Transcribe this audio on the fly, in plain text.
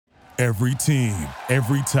Every team,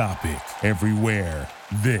 every topic, everywhere.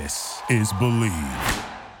 This is Believe.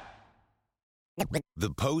 The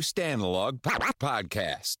Post Analog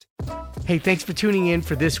Podcast. Hey, thanks for tuning in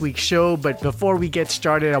for this week's show. But before we get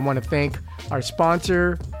started, I want to thank our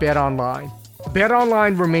sponsor, BetOnline.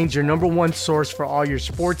 BetOnline remains your number one source for all your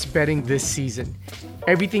sports betting this season.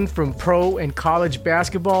 Everything from pro and college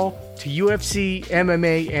basketball to UFC,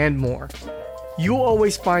 MMA, and more. You'll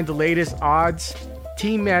always find the latest odds,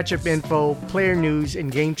 team matchup info, player news,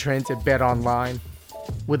 and game trends at BetOnline.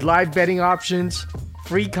 With live betting options,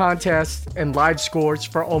 free contests, and live scores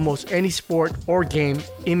for almost any sport or game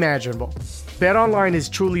imaginable. BetOnline is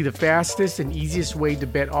truly the fastest and easiest way to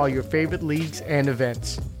bet all your favorite leagues and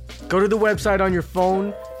events. Go to the website on your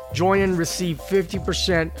phone, join and receive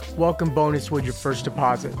 50% welcome bonus with your first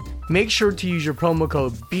deposit. Make sure to use your promo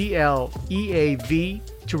code BLEAV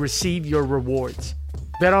to receive your rewards.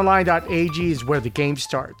 BetOnline.ag is where the game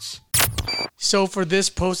starts. So for this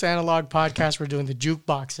post-analog podcast, we're doing the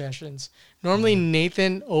Jukebox Sessions. Normally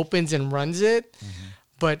Nathan opens and runs it,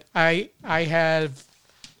 but I have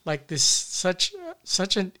like this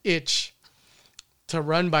such an itch to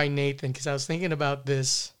run by Nathan because I was thinking about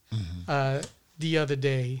this the other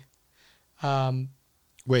day.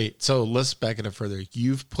 Wait, so let's back it up further.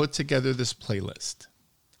 You've put together this playlist.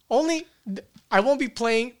 I won't be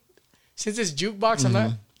playing since it's Jukebox. I'm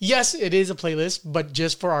not. Yes, it is a playlist, but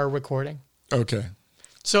just for our recording. Okay.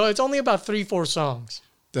 So it's only about 3-4 songs.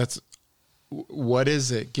 What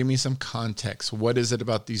is it? Give me some context. What is it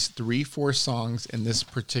about these 3-4 songs in this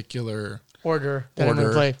particular order that I'm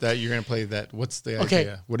gonna play? That you're gonna play that? What's the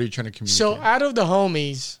idea? What are you trying to communicate? So out of the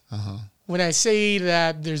homies, when I say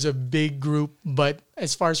that there's a big group, but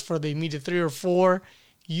as far as for the immediate 3 or 4,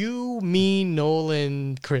 you, me,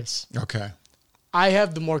 Nolan, Chris. Okay. I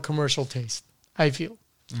have the more commercial taste, I feel.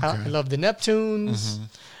 Okay. I love the Neptunes.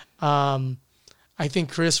 I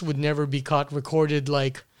think Chris would never be caught recorded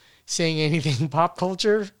like saying anything pop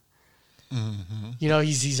culture. You know,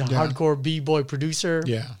 he's a hardcore b-boy producer.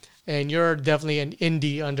 Yeah. And you're definitely an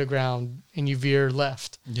indie underground and you veer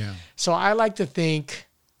left. Yeah. So I like to think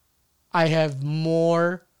I have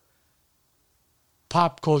more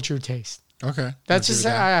pop culture taste. Okay. That's just,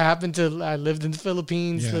 I lived in the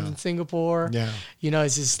Philippines, lived in Singapore. Yeah. You know,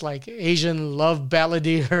 it's just like Asian love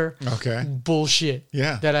balladeer bullshit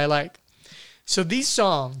that I like. So these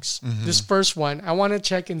songs, this first one, I want to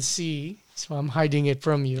check and see. So I'm hiding it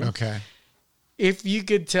from you. Okay. If you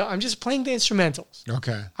could tell, I'm just playing the instrumentals.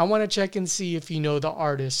 Okay. I want to check and see if you know the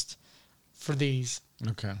artist for these.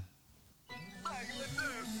 Okay.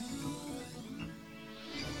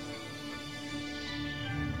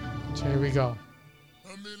 So here we go.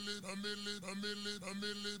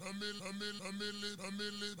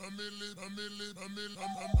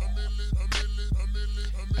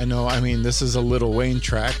 I know. I mean, this is a Lil Wayne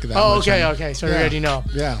track. Okay. So you already know.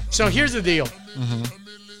 Yeah. So here's the deal.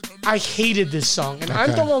 I hated this song, and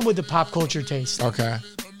I'm the one with the pop culture taste. Okay.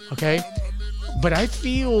 But I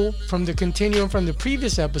feel from the continuum from the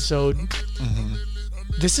previous episode,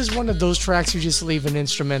 this is one of those tracks you just leave an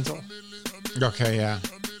instrumental. Okay, yeah.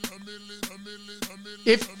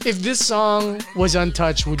 If this song was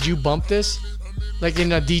untouched, would you bump this? Like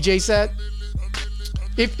in a DJ set?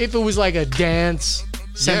 If it was like a dance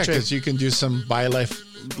centric. Yeah, because you can do some baile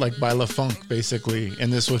funk basically,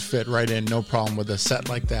 and this would fit right in, no problem with a set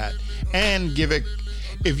like that. And give it,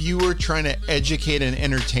 if you were trying to educate and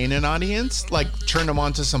entertain an audience, like turn them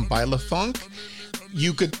on to some baile funk,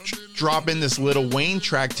 you could drop in this Lil Wayne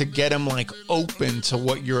track to get them like open to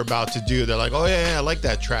what you're about to do. They're like, oh yeah, I like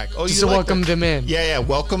that track. Oh, just to like welcome them in. Yeah,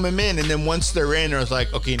 welcome them in. And then once they're in, it's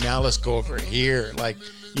like, okay, now let's go over here. Like,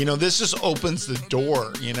 you know, this just opens the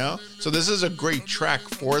door, you know? So this is a great track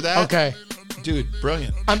for that. Okay. Dude,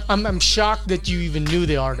 brilliant. I'm shocked that you even knew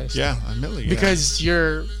the artist. Yeah, I'm really. Because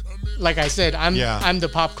you're, like I said, I'm the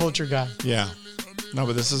pop culture guy. Yeah. No,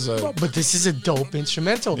 but this is a dope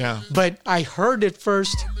instrumental. Yeah. But I heard it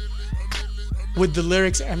first with the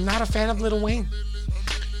lyrics. I'm not a fan of Lil Wayne.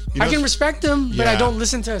 I can respect him, but I don't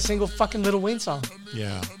listen to a single fucking Lil Wayne song.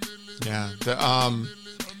 Yeah.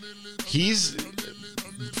 He's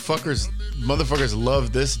motherfuckers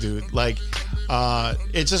love this dude. Like,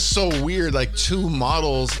 it's just so weird. Like, two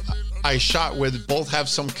models I shot with both have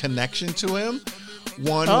some connection to him.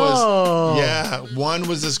 One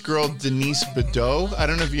was this girl, Denise Bidot. I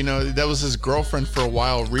don't know if you know, that was his girlfriend for a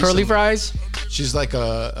while recently. Curly fries? She's like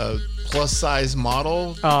a plus size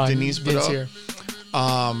model, Denise Bidot.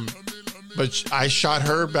 But I shot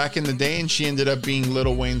her back in the day, and she ended up being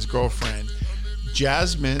Lil Wayne's girlfriend.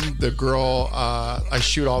 Jasmine, the girl I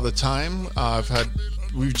shoot all the time, I've had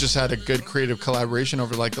we've just had a good creative collaboration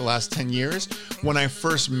over like the last 10 years. When I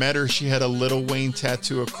first met her, she had a Lil Wayne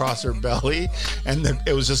tattoo across her belly, and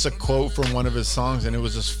it was just a quote from one of his songs, and it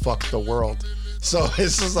was just "fuck the world." So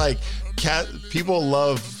it's just like people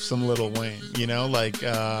love some Lil Wayne, you know, like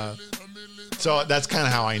so that's kind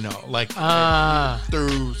of how I know, like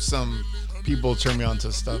through some people turn me on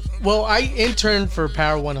to stuff. Well, I interned for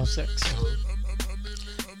Power 106,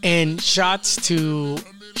 and shouts to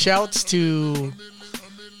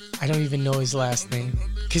I don't even know his last name,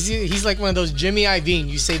 because he's like one of those Jimmy Iovine.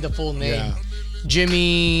 You say the full name. Yeah.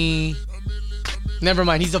 Jimmy. Never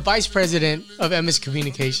mind. He's the vice president of MS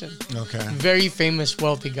Communication. Okay. Very famous,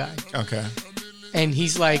 wealthy guy. Okay. And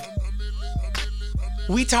he's like,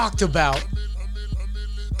 we talked about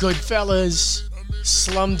Goodfellas,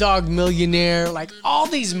 Slumdog Millionaire, like all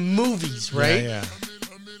these movies, right? Yeah.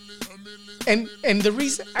 And the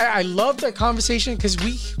reason I love that conversation, because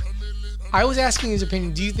I was asking his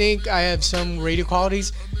opinion. Do you think I have some radio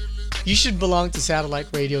qualities? You should belong to satellite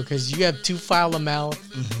radio because you have too foul a mouth.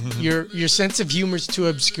 Mm-hmm. Your sense of humor is too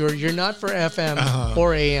obscure. You're not for FM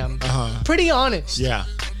or AM. Pretty honest. Yeah.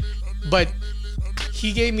 But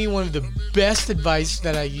he gave me one of the best advice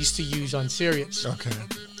that I used to use on Sirius. Okay.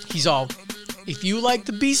 He's all, if you like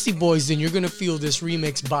the Beastie Boys, then you're going to feel this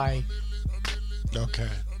remix by. Okay.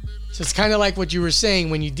 So it's kind of like what you were saying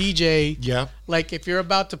when you DJ. Yeah. Like if you're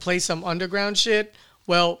about to play some underground shit,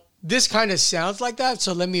 well, this kind of sounds like that,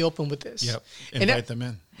 so let me open with this. Yep. Invite them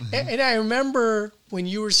in. Mm-hmm. And I remember when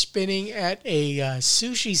you were spinning at a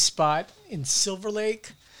sushi spot in Silver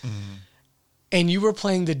Lake, and you were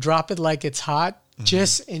playing the Drop It Like It's Hot,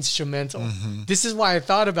 just instrumental. This is why I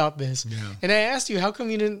thought about this. Yeah. And I asked you, how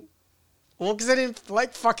come you didn't? Well, because I didn't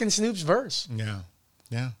like fucking Snoop's verse. Yeah.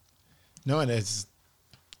 Yeah. No, and it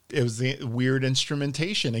was the weird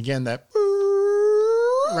instrumentation. Again, that...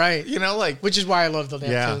 Right. You know, like... Which is why I love the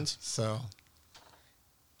damn tunes. So...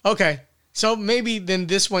 Okay. So maybe then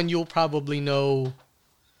this one you'll probably know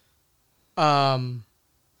the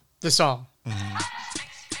song.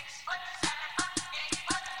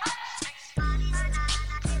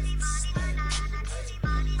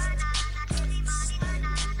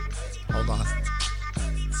 Hold on.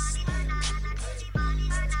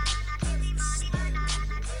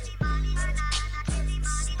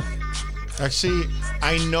 Actually,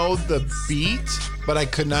 I know the beat, but I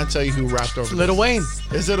could not tell you who rapped over Lil Wayne.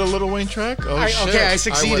 Is it a Lil Wayne track? Oh, shit. Okay, I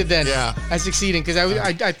succeeded then. Yeah. I succeeded because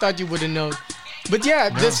I thought you would have known. But yeah,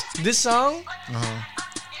 this song,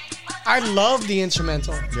 I love the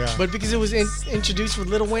instrumental. Yeah. But because it was introduced with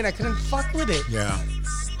Lil Wayne, I couldn't fuck with it. Yeah.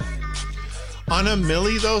 On a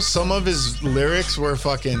Millie, though, some of his lyrics were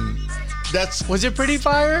fucking... Was it pretty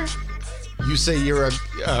fire? You say you're a...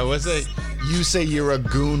 what's it? You say you're a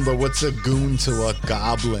goon, but what's a goon to a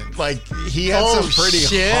goblin? Like, he had some pretty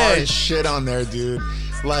hard shit on there, dude.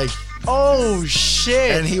 Like... Oh,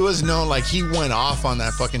 shit. And he was known, like, he went off on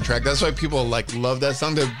that fucking track. That's why people, like, love that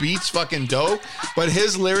song. The beat's fucking dope. But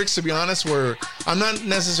his lyrics, to be honest, were... I'm not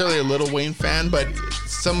necessarily a Lil Wayne fan, but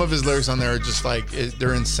some of his lyrics on there are just, like,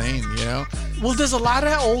 they're insane, you know? Well, there's a lot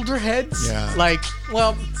of older heads. Yeah. Like,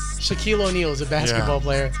 well, Shaquille O'Neal is a basketball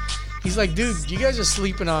player. He's like, dude, you guys are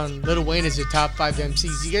sleeping on Lil Wayne as your top 5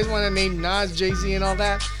 MCs. You guys want to name Nas, Jay-Z, and all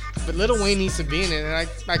that? But Lil Wayne needs to be in it, and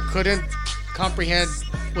I couldn't comprehend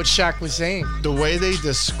what Shaq was saying. The way they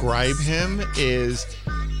describe him is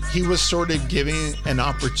he was sort of giving an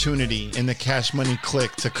opportunity in the Cash Money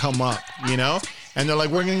clique to come up, you know? And they're like,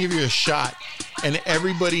 we're going to give you a shot. And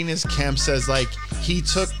everybody in his camp says, like, he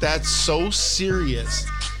took that so serious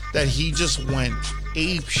that he just went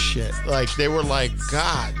ape shit. Like, they were like,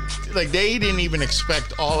 God. Like, they didn't even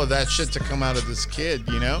expect all of that shit to come out of this kid,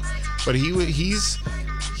 you know? But he's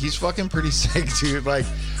fucking pretty sick, dude. Like,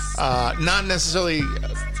 not necessarily...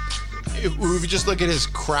 If we just look at his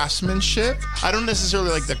craftsmanship, I don't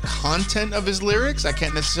necessarily like the content of his lyrics. I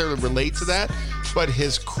can't necessarily relate to that. But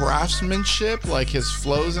his craftsmanship, like his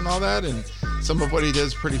flows and all that, and some of what he does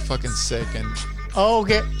is pretty fucking sick. And oh,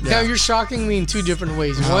 okay. Yeah. Now you're shocking me in 2 different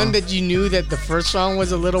ways. One, that you knew that the first song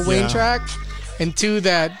was a Lil Wayne track. And 2,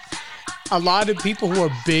 that a lot of people who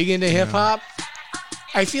are big into hip-hop,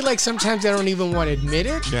 I feel like sometimes they don't even want to admit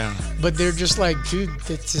it. Yeah. But they're just like, dude,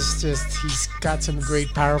 it's just he's got some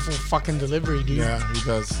great, powerful fucking delivery, dude. Yeah, he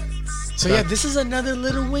does. So yeah, this is another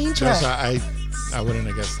Lil Wayne track. I wouldn't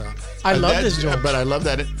have guessed that. I love this joint. But I love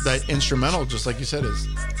that instrumental, just like you said,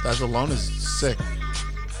 that alone is sick.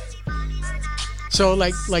 So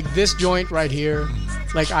like this joint right here,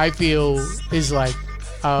 like I feel is like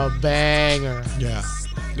a banger. Yeah,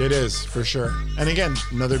 it is for sure. And again,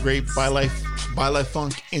 another great By Life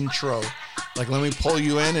Funk intro. Like, let me pull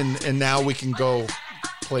you in, and now we can go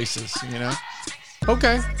places, you know?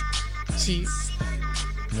 Okay. See.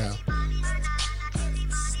 Yeah.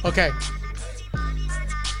 Okay.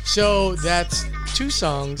 So that's 2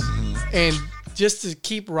 songs. And just to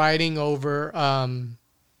keep riding over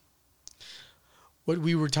what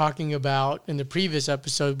we were talking about in the previous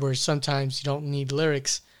episode where sometimes you don't need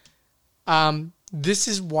lyrics. This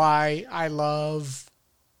is why I love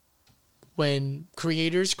when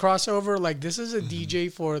creators cross over. Like, this is a DJ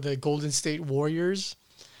for the Golden State Warriors.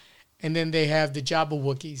 And then they have the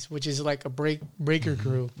Jabberwockies, which is like a breaker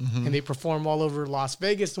crew. And they perform all over Las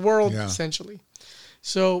Vegas, the world, essentially.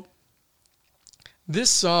 So this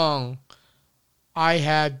song, I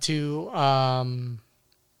had to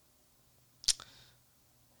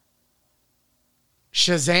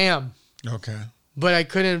Shazam. Okay. But I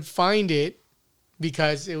couldn't find it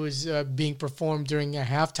because it was being performed during a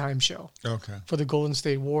halftime show for the Golden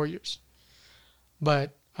State Warriors.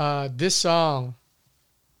 But this song,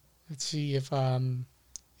 let's see if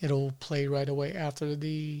it'll play right away after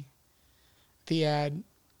the ad,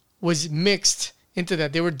 was mixed into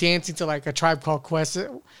that. They were dancing to like a Tribe Called Quest.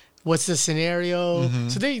 What's the scenario?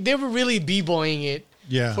 So they were really b-boying it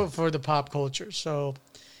for the pop culture. So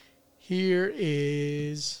here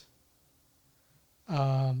is,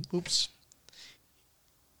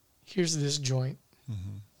 here's this joint.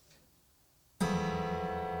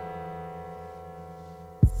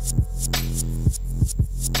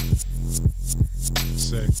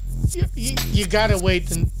 Sick. You gotta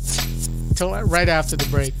wait until right after the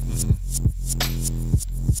break.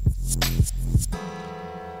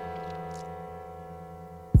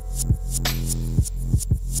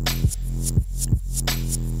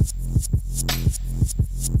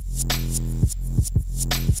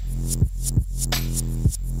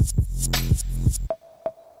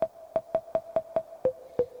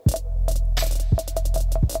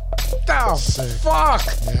 Oh, Sick. fuck!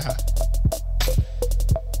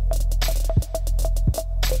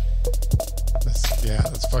 Yeah.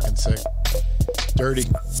 That's fucking sick. Dirty.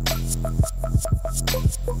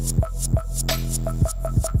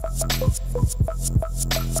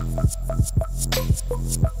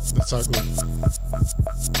 That's ugly.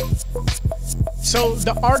 So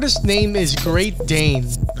the artist name is Great Dane,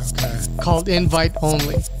 Okay. called Invite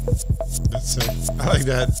Only, That's sick. I like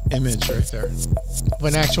that image right there. of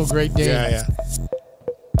an actual Great Dane. Yeah.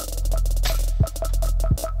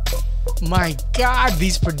 My God,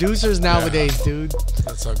 these producers nowadays, dude.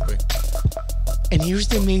 That's ugly. And here's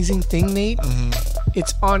the amazing thing, Nate.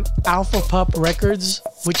 It's on Alpha Pup Records,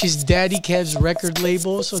 which is Daddy Kev's record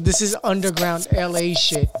label. So this is underground LA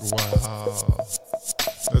shit. Wow.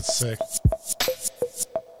 That's sick.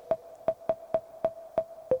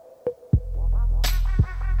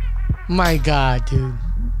 My God, dude.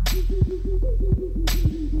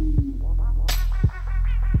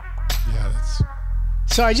 Yeah, that's...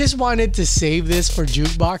 So I just wanted to save this for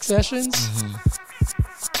Jukebox Sessions.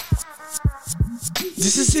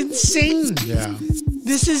 This is insane. Yeah.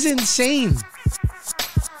 This is insane.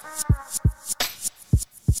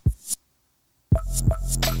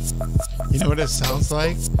 You know what it sounds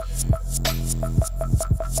like?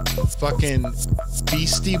 Fucking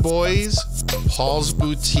Beastie Boys, Paul's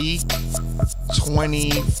Boutique,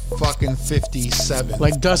 2057.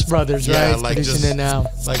 Like Dust Brothers, Yeah, right? like Producing just- it now.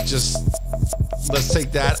 Like, just let's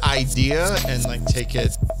take that idea and like take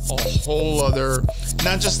it a whole other,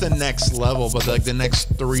 not just the next level, but like the next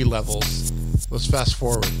 3 levels. Let's fast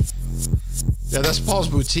forward. Yeah, that's Paul's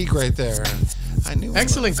Boutique right there. I knew.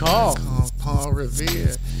 Excellent call. Paul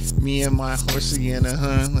Revere. Me and my horsey in a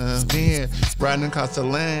Honda, riding across the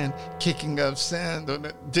land, kicking up sand.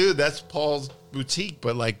 Dude, that's Paul's Boutique,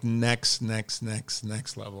 but like next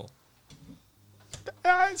level.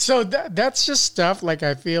 So that's just stuff like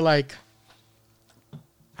I feel like,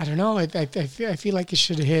 I don't know. I feel like it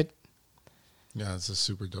should have hit Yeah, it's a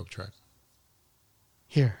super dope track.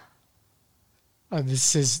 here.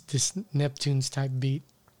 This is this Neptune's type beat.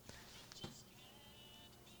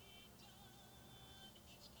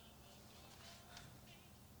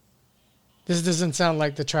 This doesn't sound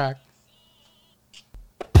like the track.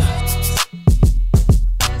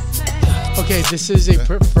 Okay, this is a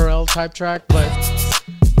Pharrell type track, but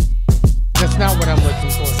that's not what I'm looking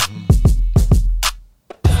for.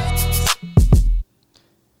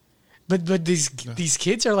 But these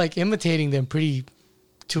kids are like imitating them pretty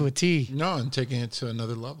to a T. No, and taking it to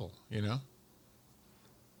another level, you know?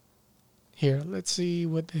 Here, let's see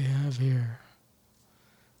what they have here.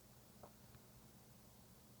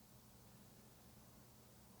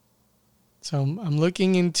 So I'm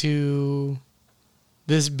looking into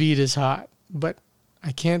This Beat Is Hot, but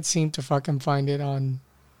I can't seem to fucking find it on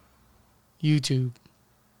YouTube.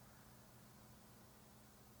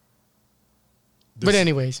 But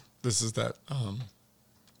anyways. This is that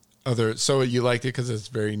other... So you liked it because it's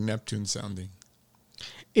very Neptune sounding.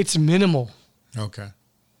 It's minimal. Okay.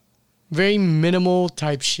 Very minimal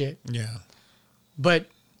type shit. Yeah. But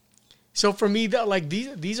so for me, that like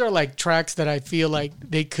these are like tracks that I feel like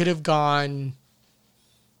they could have gone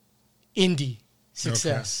indie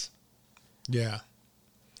success. Okay. Yeah.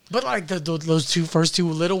 But like those first two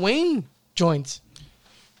Lil Wayne joints.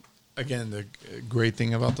 Again, the great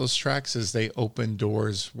thing about those tracks is they open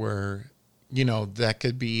doors where, you know, that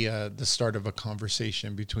could be the start of a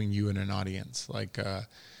conversation between you and an audience. Like,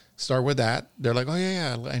 start with that. They're like, oh,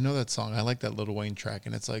 yeah, I know that song. I like that Lil Wayne track.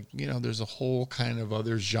 And it's like, you know, there's a whole kind of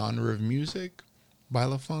other genre of music,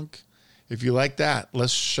 baila funk. If you like that,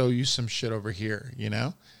 let's show you some shit over here, you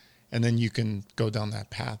know? And then you can go down that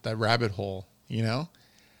path, that rabbit hole, you know?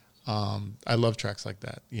 I love tracks like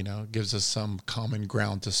that, you know? It gives us some common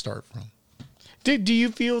ground to start from. Do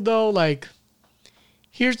you feel, though, like,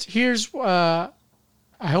 here's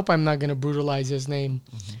I hope I'm not going to brutalize his name.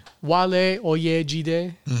 Mm-hmm. Wale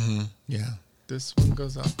Oyejide. Mm-hmm. Yeah. This one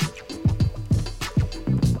goes up.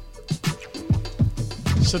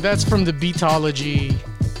 So that's from the Beatology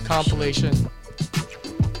compilation.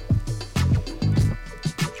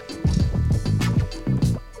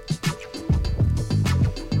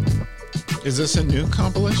 Is this a new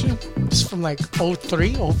compilation? It's from like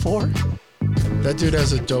 03, 04. That dude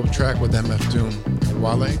has a dope track with MF Doom.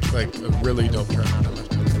 Wale, like a really dope track with MF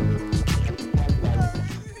Doom.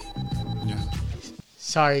 Yeah.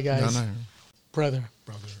 Sorry, guys. No. Brother.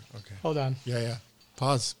 Okay. Hold on. Yeah.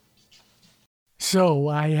 Pause. So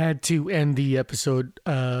I had to end the episode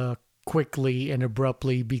quickly and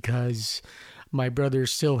abruptly because my brother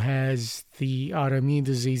still has the autoimmune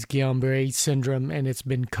disease Guillain-Barré syndrome, and it's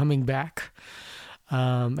been coming back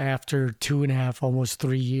after 2.5, almost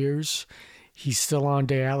 3 years. He's still on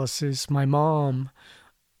dialysis. My mom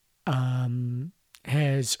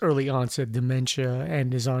has early onset dementia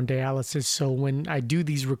and is on dialysis. So when I do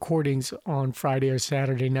these recordings on Friday or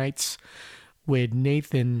Saturday nights with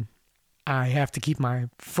Nathan, I have to keep my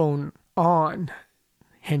phone on.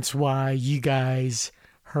 Hence why you guys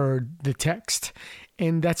heard the text.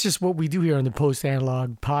 And that's just what we do here on the Post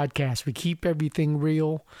Analog podcast. We keep everything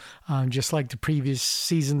real, just like the previous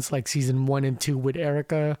seasons, like season 1 and 2 with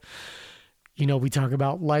Erica. You know, we talk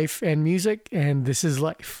about life and music, and this is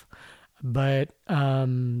life. But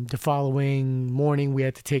the following morning, we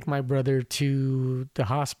had to take my brother to the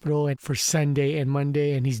hospital and for Sunday and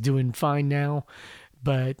Monday, and he's doing fine now.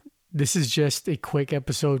 But this is just a quick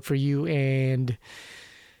episode for you, and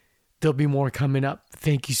there'll be more coming up.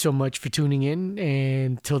 Thank you so much for tuning in,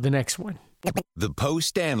 and till the next one. The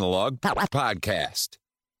Post Analog Podcast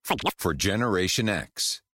for Generation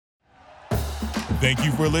X. Thank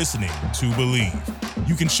you for listening to Believe.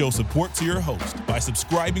 You can show support to your host by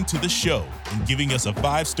subscribing to the show and giving us a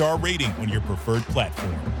 5-star rating on your preferred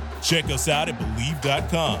platform. Check us out at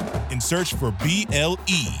Believe.com and search for BLEAV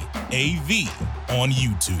on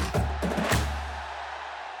YouTube.